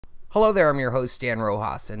Hello there, I'm your host Dan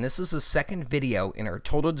Rojas, and this is the second video in our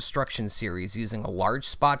Total Destruction series using a large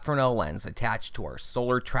spot Fresnel lens attached to our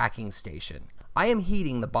solar tracking station. I am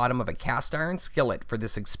heating the bottom of a cast iron skillet for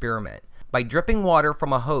this experiment. By dripping water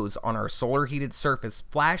from a hose on our solar heated surface,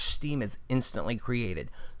 flash steam is instantly created.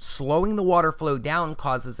 Slowing the water flow down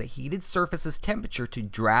causes a heated surface's temperature to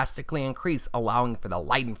drastically increase, allowing for the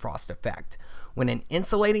Leidenfrost effect. When an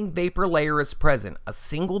insulating vapor layer is present, a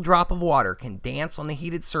single drop of water can dance on the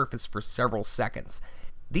heated surface for several seconds.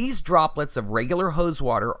 These droplets of regular hose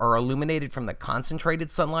water are illuminated from the concentrated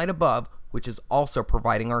sunlight above, which is also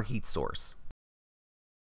providing our heat source.